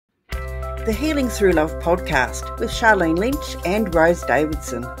the Healing Through Love podcast with Charlene Lynch and Rose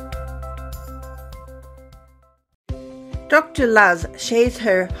Davidson. Dr Luz shares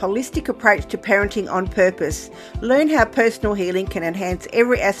her holistic approach to parenting on purpose. Learn how personal healing can enhance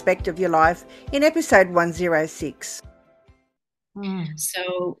every aspect of your life in episode 106.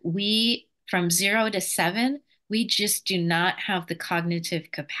 So we, from 0 to 7, we just do not have the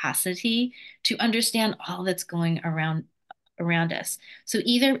cognitive capacity to understand all that's going around us. So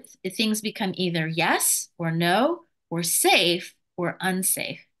either things become either yes or no, or safe or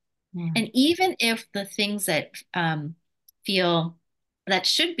unsafe. And even if the things that feel that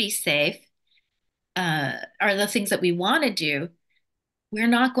should be safe are the things that we want to do, we're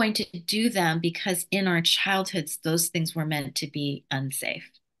not going to do them because in our childhoods, those things were meant to be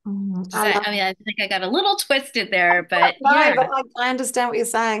unsafe. I think I got a little twisted there, but no, yeah. but I understand what you're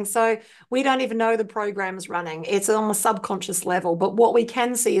saying. So we don't even know the program's running. It's on a subconscious level. But what we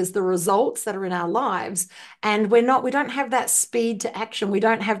can see is the results that are in our lives. And we don't have that speed to action. We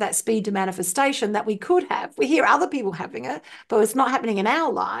don't have that speed to manifestation that we could have. We hear other people having it, but it's not happening in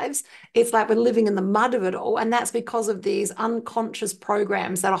our lives. It's like we're living in the mud of it all. And that's because of these unconscious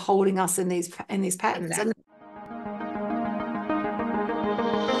programs that are holding us in these patterns. Exactly.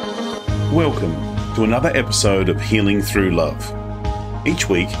 Welcome to another episode of Healing Through Love. Each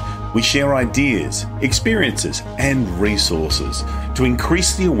week, we share ideas, experiences, and resources to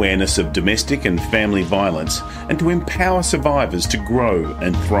increase the awareness of domestic and family violence and to empower survivors to grow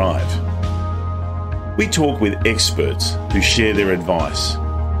and thrive. We talk with experts who share their advice,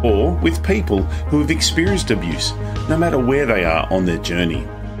 or with people who have experienced abuse, no matter where they are on their journey.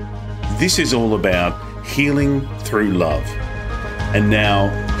 This is all about healing through love. And now,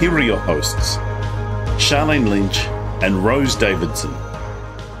 here are your hosts, Charlene Lynch and Rose Davidson.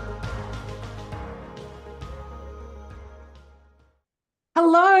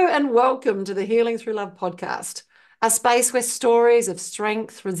 Hello and welcome to the Healing Through Love podcast, a space where stories of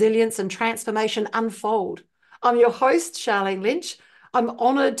strength, resilience and transformation unfold. I'm your host, Charlene Lynch. I'm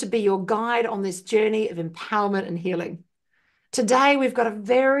honoured to be your guide on this journey of empowerment and healing. Today, we've got a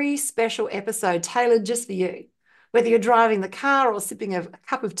very special episode tailored just for you. Whether you're driving the car or sipping a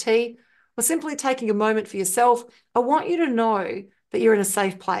cup of tea or simply taking a moment for yourself, I want you to know that you're in a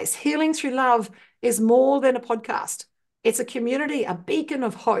safe place. Healing Through Love is more than a podcast. It's a community, a beacon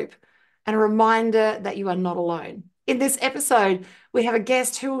of hope, and a reminder that you are not alone. In this episode, we have a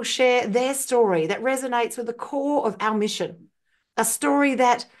guest who will share their story that resonates with the core of our mission, a story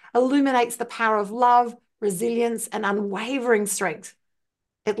that illuminates the power of love, resilience, and unwavering strength.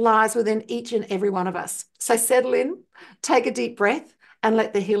 It lies within each and every one of us. So settle in, take a deep breath, and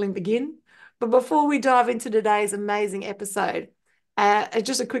let the healing begin. But before we dive into today's amazing episode,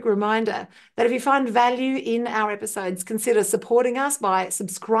 just a quick reminder that if you find value in our episodes, consider supporting us by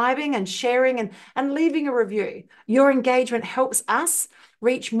subscribing and sharing and leaving a review. Your engagement helps us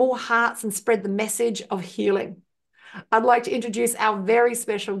reach more hearts and spread the message of healing. I'd like to introduce our very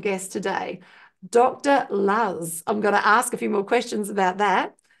special guest today, Dr. Luz. I'm going to ask a few more questions about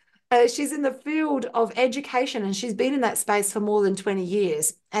that. She's in the field of education and she's been in that space for more than 20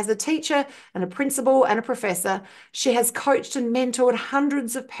 years. As a teacher and a principal and a professor, she has coached and mentored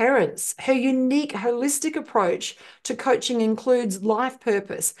hundreds of parents. Her unique holistic approach to coaching includes life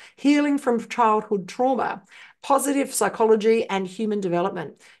purpose, healing from childhood trauma, positive psychology, and human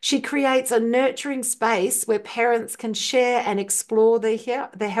development. She creates a nurturing space where parents can share and explore their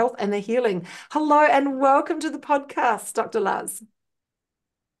health and their healing. Hello and welcome to the podcast, Dr. Luz.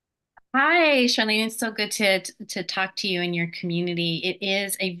 Hi, Charlene. It's so good to talk to you and your community. It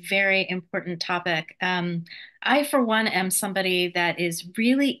is a very important topic. I, for one, am somebody that is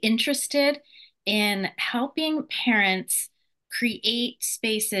really interested in helping parents create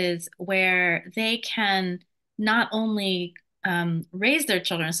spaces where they can not only raise their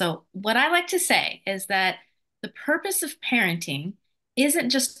children. So what I like to say is that the purpose of parenting isn't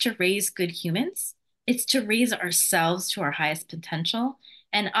just to raise good humans, it's to raise ourselves to our highest potential.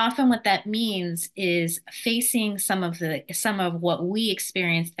 And often what that means is facing some of what we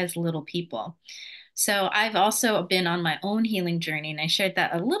experienced as little people. So I've also been on my own healing journey, and I shared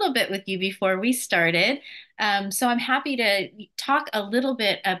that a little bit with you before we started. So I'm happy to talk a little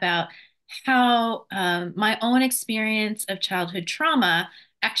bit about how my own experience of childhood trauma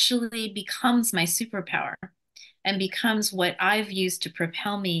actually becomes my superpower and becomes what I've used to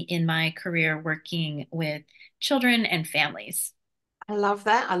propel me in my career working with children and families. I love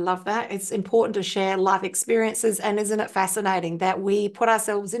that. I love that. It's important to share life experiences. And isn't it fascinating that we put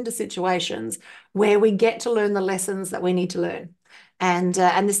ourselves into situations where we get to learn the lessons that we need to learn? And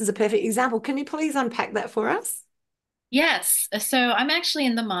this is a perfect example. Can you please unpack that for us? Yes. So I'm actually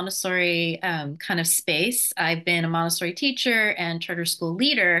in the Montessori kind of space. I've been a Montessori teacher and charter school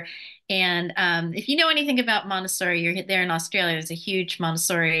leader. And if you know anything about Montessori, you're there in Australia. There's a huge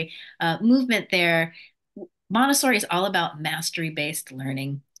Montessori movement there. Montessori is all about mastery-based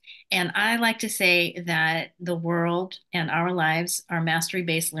learning. And I like to say that the world and our lives are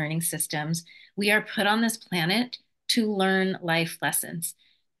mastery-based learning systems. We are put on this planet to learn life lessons.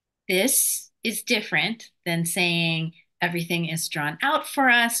 This is different than saying everything is drawn out for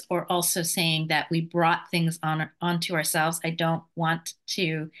us, or also saying that we brought things onto ourselves. I don't want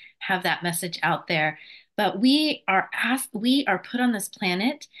to have that message out there. But we are put on this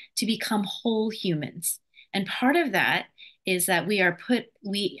planet to become whole humans. And part of that is that we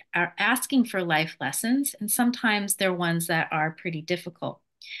are asking for life lessons, and sometimes they're ones that are pretty difficult.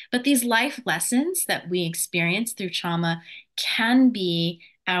 But these life lessons that we experience through trauma can be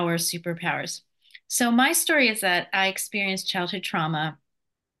our superpowers. So my story is that I experienced childhood trauma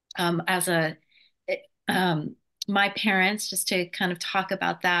as a um, my parents, just to kind of talk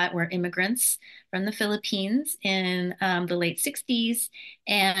about that, were immigrants from the Philippines in the late 60s.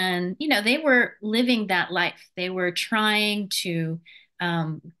 And, they were living that life. They were trying to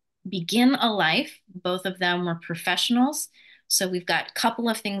um, begin a life. Both of them were professionals. So we've got a couple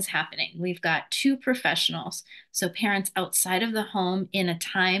of things happening. We've got two professionals. So parents outside of the home in a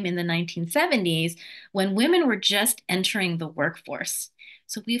time in the 1970s when women were just entering the workforce.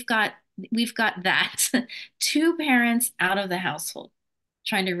 So we've got that. Two parents out of the household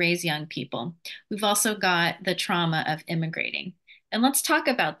trying to raise young people. We've also got the trauma of immigrating. And let's talk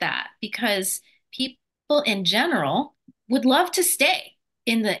about that, because people in general would love to stay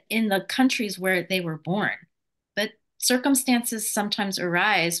in the countries where they were born. But circumstances sometimes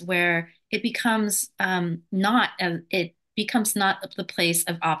arise where it becomes not the place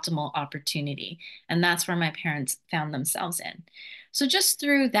of optimal opportunity. And that's where my parents found themselves in. So just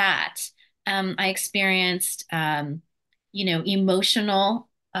through that, I experienced, emotional,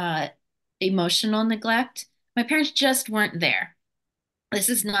 emotional neglect. My parents just weren't there. This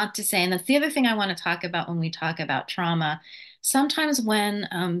is not to say, and that's the other thing I want to talk about when we talk about trauma. Sometimes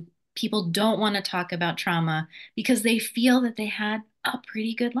when people don't want to talk about trauma because they feel that they had a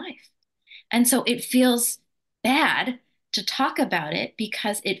pretty good life. And so it feels bad to talk about it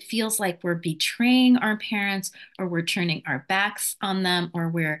because it feels like we're betraying our parents, or we're turning our backs on them, or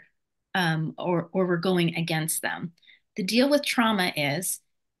we're going against them. The deal with trauma is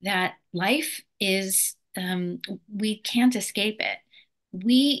that life is we can't escape it.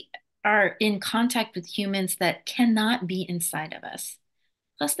 We are in contact with humans that cannot be inside of us.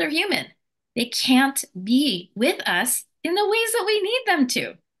 Plus, they're human. They can't be with us in the ways that we need them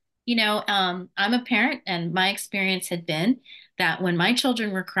to. I'm a parent, and my experience had been that when my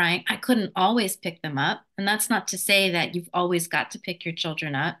children were crying, I couldn't always pick them up. And that's not to say that you've always got to pick your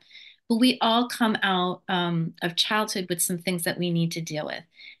children up, but we all come out of childhood with some things that we need to deal with.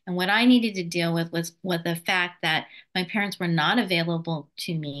 And what I needed to deal with was the fact that my parents were not available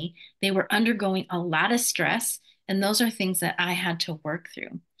to me. They were undergoing a lot of stress, and those are things that I had to work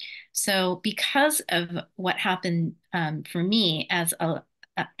through. So because of what happened for me as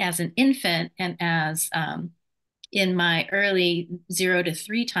an infant, and as in my early 0 to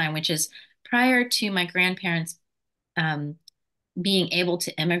 3 time, which is prior to my grandparents being able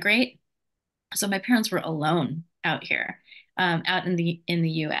to immigrate. So my parents were alone out here, out in the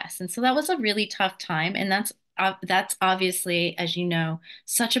U.S. And so that was a really tough time. And that's obviously, as you know,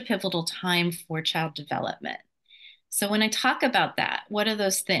 such a pivotal time for child development. So when I talk about that, what are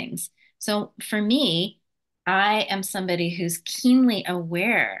those things? So for me, I am somebody who's keenly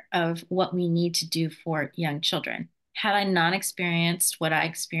aware of what we need to do for young children. Had I not experienced what I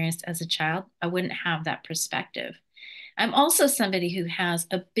experienced as a child, I wouldn't have that perspective. I'm also somebody who has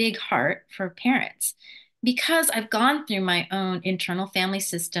a big heart for parents because I've gone through my own internal family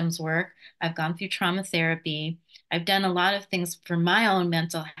systems work. I've gone through trauma therapy. I've done a lot of things for my own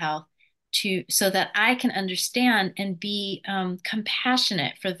mental health so that I can understand and be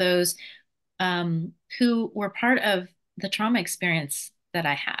compassionate for those who were part of the trauma experience that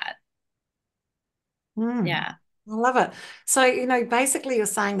I had. Yeah. I love it. So, basically you're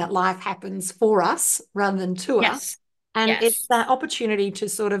saying that life happens for us rather than to us. Yes. And Yes. it's that opportunity to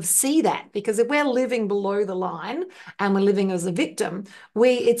sort of see that, because if we're living below the line and we're living as a victim,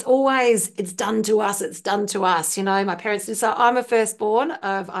 it's done to us. It's done to us. My parents did. So I'm a firstborn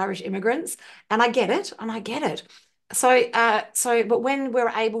of Irish immigrants, and I get it. But when we're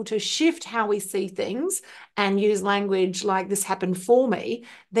able to shift how we see things and use language like this happened for me,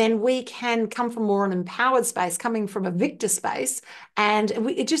 then we can come from more an empowered space, coming from a victor space, and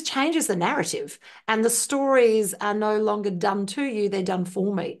it just changes the narrative. And the stories are no longer done to you, they're done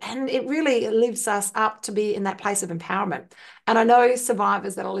for me. And it really lifts us up to be in that place of empowerment. And I know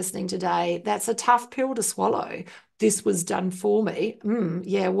survivors that are listening today, that's a tough pill to swallow. This was done for me.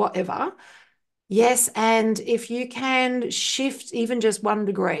 Yeah, whatever. Yes, and if you can shift even just 1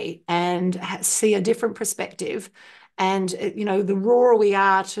 degree and see a different perspective, and the rawer we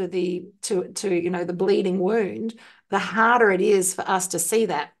are to the bleeding wound, the harder it is for us to see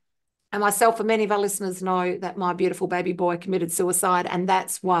that. And myself and many of our listeners know that my beautiful baby boy committed suicide, and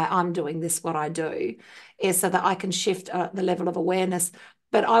that's why I'm doing this, what I do, is so that I can shift the level of awareness.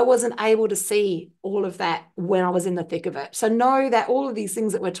 But I wasn't able to see all of that when I was in the thick of it. So know that all of these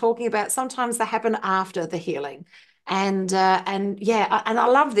things that we're talking about, sometimes they happen after the healing. And yeah, and I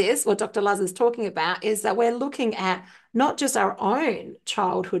love this. What Dr. Luz is talking about is that we're looking at not just our own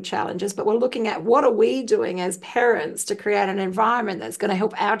childhood challenges, but we're looking at what are we doing as parents to create an environment that's going to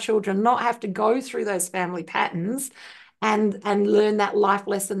help our children not have to go through those family patterns and learn that life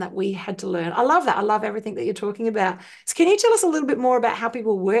lesson that we had to learn. I love that. I love everything that you're talking about. So can you tell us a little bit more about how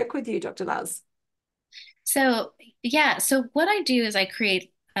people work with you, Dr. Luz? So, yeah, so what I do is I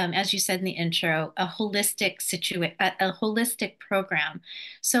create, as you said in the intro, a holistic program.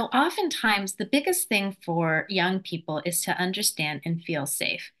 So oftentimes the biggest thing for young people is to understand and feel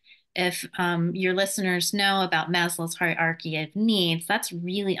safe. If your listeners know about Maslow's hierarchy of needs, that's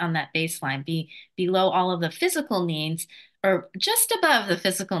really on that baseline. Below all of the physical needs, or just above the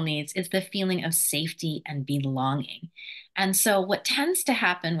physical needs, is the feeling of safety and belonging. And so, what tends to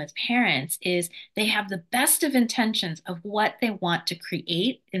happen with parents is they have the best of intentions of what they want to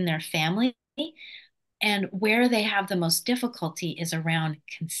create in their family. And where they have the most difficulty is around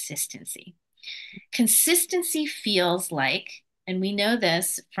consistency. Consistency feels like, and we know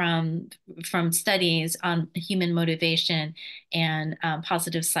this from studies on human motivation and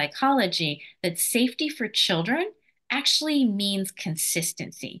positive psychology, that safety for children actually means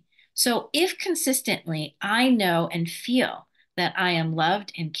consistency. So if consistently I know and feel that I am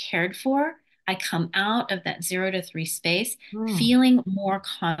loved and cared for, I come out of that 0 to 3 space feeling more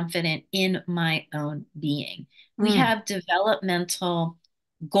confident in my own being. We have developmental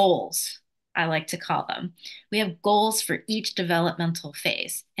goals, I like to call them. We have goals for each developmental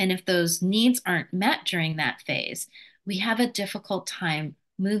phase. And if those needs aren't met during that phase, we have a difficult time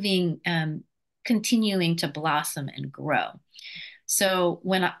moving, continuing to blossom and grow. So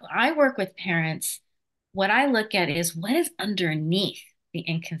when I work with parents, what I look at is what is underneath the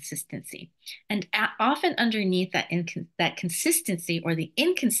inconsistency. And often underneath that consistency or the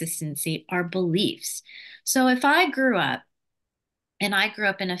inconsistency are beliefs. So if I grew up in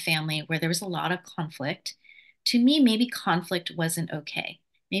a family where there was a lot of conflict. To me, maybe conflict wasn't okay.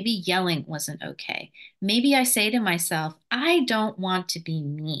 Maybe yelling wasn't okay. Maybe I say to myself, I don't want to be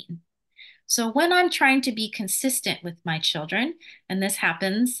mean. So when I'm trying to be consistent with my children, and this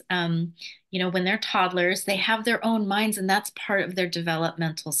happens, when they're toddlers, they have their own minds, and that's part of their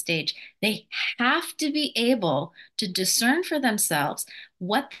developmental stage. They have to be able to discern for themselves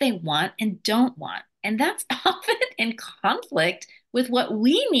what they want and don't want. And that's often in conflict with what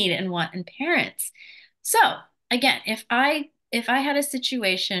we need and want in parents. So again, if I had a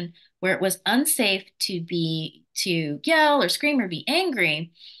situation where it was unsafe to yell or scream or be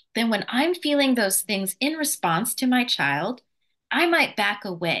angry, then when I'm feeling those things in response to my child, I might back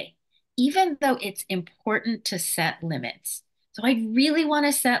away, even though it's important to set limits. So I really want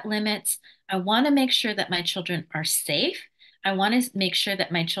to set limits. I want to make sure that my children are safe. I want to make sure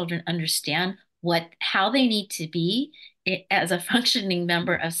that my children understand how they need to be as a functioning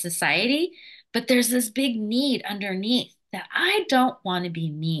member of society. But there's this big need underneath that I don't want to be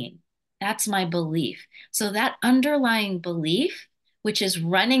mean. That's my belief. So that underlying belief, which is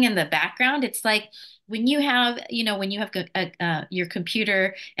running in the background, it's like when you have your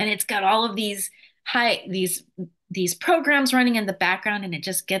computer and it's got all of these programs running in the background and it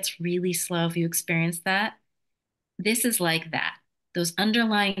just gets really slow. If you experience that, this is like that. Those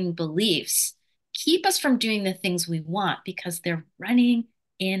underlying beliefs keep us from doing the things we want because they're running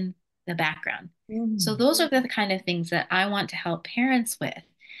in the background. So those are the kind of things that I want to help parents with,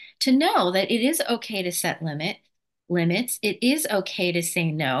 to know that it is okay to set limits. It is okay to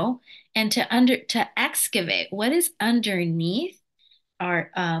say no, and to excavate what is underneath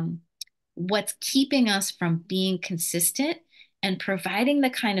our what's keeping us from being consistent and providing the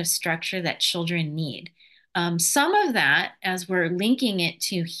kind of structure that children need. Some of that, as we're linking it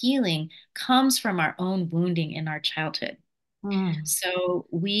to healing, comes from our own wounding in our childhood. Mm. So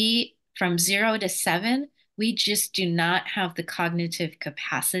we, from 0 to 7, we just do not have the cognitive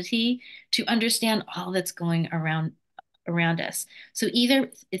capacity to understand all that's going around us. So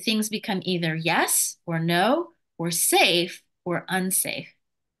either things become either yes or no, or safe or unsafe.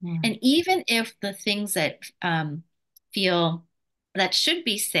 Mm. And even if the things that feel that should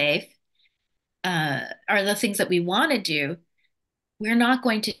be safe are the things that we want to do, we're not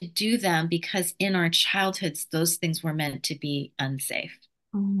going to do them because in our childhoods, those things were meant to be unsafe.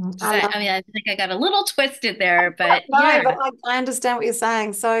 Mm. Does that, I mean, I think I got a little twisted there, but No, yeah, but I understand what you're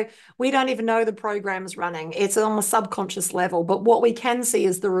saying. So we don't even know the program's running. It's on a subconscious level. But what we can see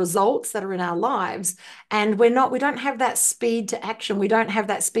is the results that are in our lives. And we don't have that speed to action. We don't have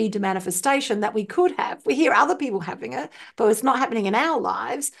that speed to manifestation that we could have. We hear other people having it, but it's not happening in our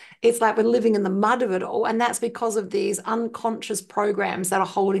lives. It's like we're living in the mud of it all. And that's because of these unconscious programs that are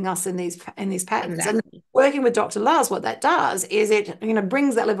holding us in these patterns. And exactly. working with Dr. Luz, what that does is it,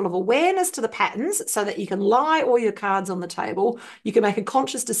 brings that level of awareness to the patterns so that you can lie all your cards on the table. You can make a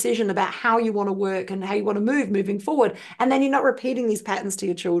conscious decision about how you want to work and how you want to move moving forward. And then you're not repeating these patterns to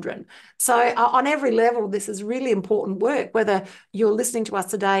your children. So on every level, this is really important work, whether you're listening to us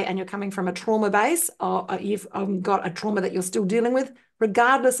today and you're coming from a trauma base or you've got a trauma that you're still dealing with,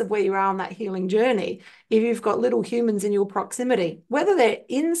 regardless of where you are on that healing journey. If you've got little humans in your proximity, whether they're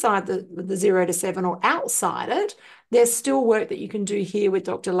inside the 0 to 7 or outside it, there's still work that you can do here with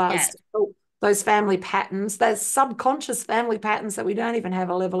Dr. Luz Yes. to help those family patterns, those subconscious family patterns that we don't even have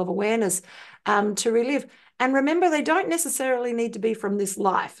a level of awareness to relive. And remember, they don't necessarily need to be from this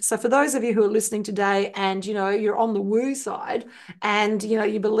life. So for those of you who are listening today and, you're on the woo side and,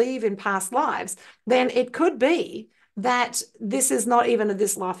 you believe in past lives, then it could be that this is not even a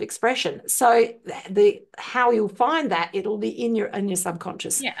this life expression. So how you'll find that, it'll be in your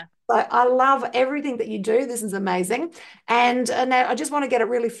subconscious. Yeah. So I love everything that you do. This is amazing. And now I just want to get it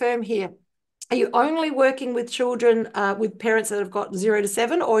really firm here. Are you only working with children, with parents that have got 0 to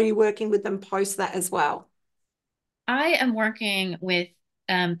 7, or are you working with them post that as well? I am working with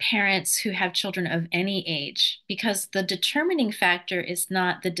parents who have children of any age because the determining factor is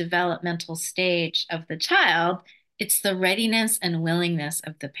not the developmental stage of the child, it's the readiness and willingness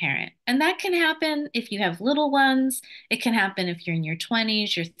of the parent. And that can happen if you have little ones. It can happen if you're in your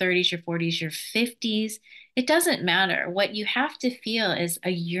 20s, your 30s, your 40s, your 50s. It doesn't matter. What you have to feel is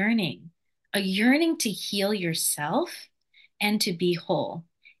a yearning to heal yourself and to be whole.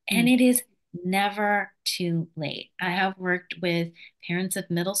 And Mm. it is never too late. I have worked with parents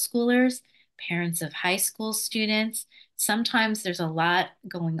of middle schoolers, parents of high school students. Sometimes there's a lot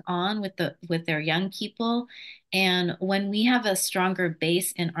going on with their young people, and when we have a stronger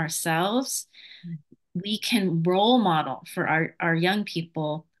base in ourselves, we can role model for our young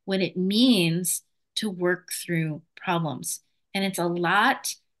people what it means to work through problems. And it's a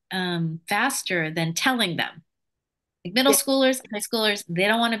lot faster than telling them. Like middle Yeah, schoolers, high schoolers, they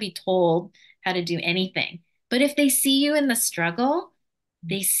don't want to be told how to do anything. But if they see you in the struggle,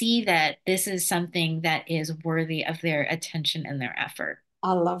 they see that this is something that is worthy of their attention and their effort.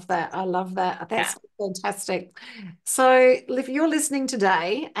 I love that. I love that. Yeah. That's fantastic. So if you're listening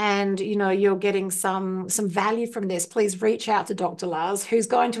today and you're getting some value from this, please reach out to Dr. Luz, who's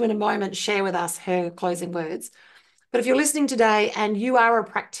going to in a moment share with us her closing words. But if you're listening today and you are a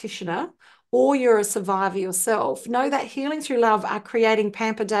practitioner or you're a survivor yourself, know that Healing Through Love are creating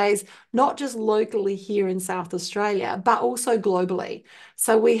Pamper Days, not just locally here in South Australia, but also globally.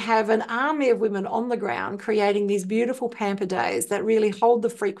 So we have an army of women on the ground creating these beautiful Pamper Days that really hold the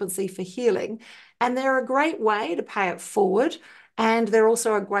frequency for healing. And they're a great way to pay it forward. And they're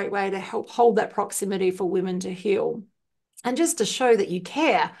also a great way to help hold that proximity for women to heal. And just to show that you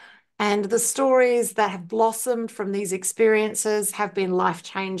care. And the stories that have blossomed from these experiences have been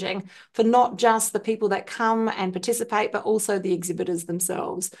life-changing for not just the people that come and participate, but also the exhibitors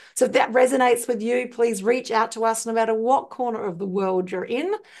themselves. So if that resonates with you, please reach out to us no matter what corner of the world you're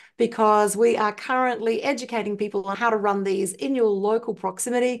in, because we are currently educating people on how to run these in your local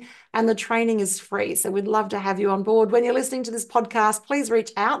proximity, and the training is free. So we'd love to have you on board. When you're listening to this podcast, please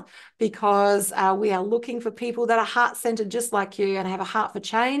reach out, because we are looking for people that are heart-centered just like you and have a heart for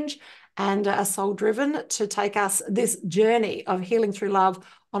change and are soul-driven to take us this journey of healing through love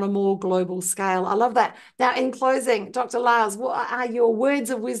on a more global scale. I love that. Now, in closing, Dr. Luz, what are your words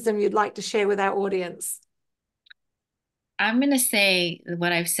of wisdom you'd like to share with our audience? I'm going to say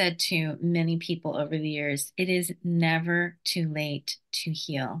what I've said to many people over the years. It is never too late to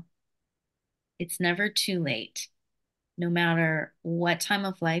heal. It's never too late. no matter what time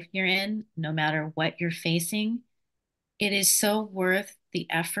of life you're in, no matter what you're facing, it is so worth the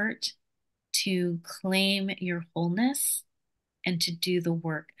effort to claim your wholeness and to do the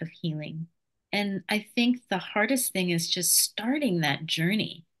work of healing. And I think the hardest thing is just starting that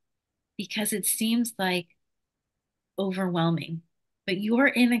journey, because it seems like overwhelming. But you're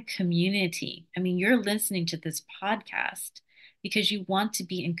in a community. I mean, you're listening to this podcast because you want to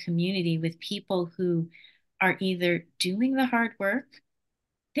be in community with people who are either doing the hard work,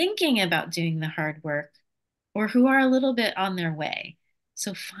 thinking about doing the hard work, or who are a little bit on their way.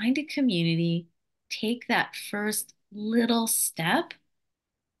 So find a community, take that first little step,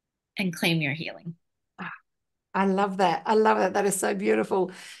 and claim your healing. I love that. I love that. That is so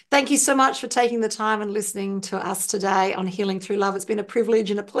beautiful. Thank you so much for taking the time and listening to us today on Healing Through Love. It's been a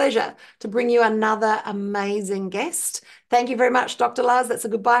privilege and a pleasure to bring you another amazing guest. Thank you very much, Dr. Luz. That's a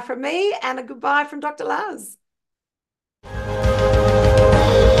goodbye from me and a goodbye from Dr. Luz.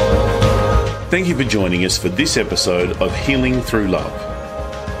 Thank you for joining us for this episode of Healing Through Love.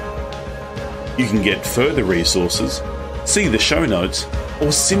 You can get further resources, see the show notes,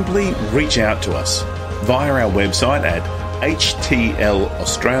 or simply reach out to us via our website at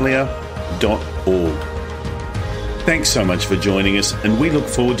hdlaustralia.org. Thanks so much for joining us, and we look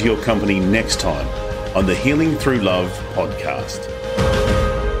forward to your company next time on the Healing Through Love podcast.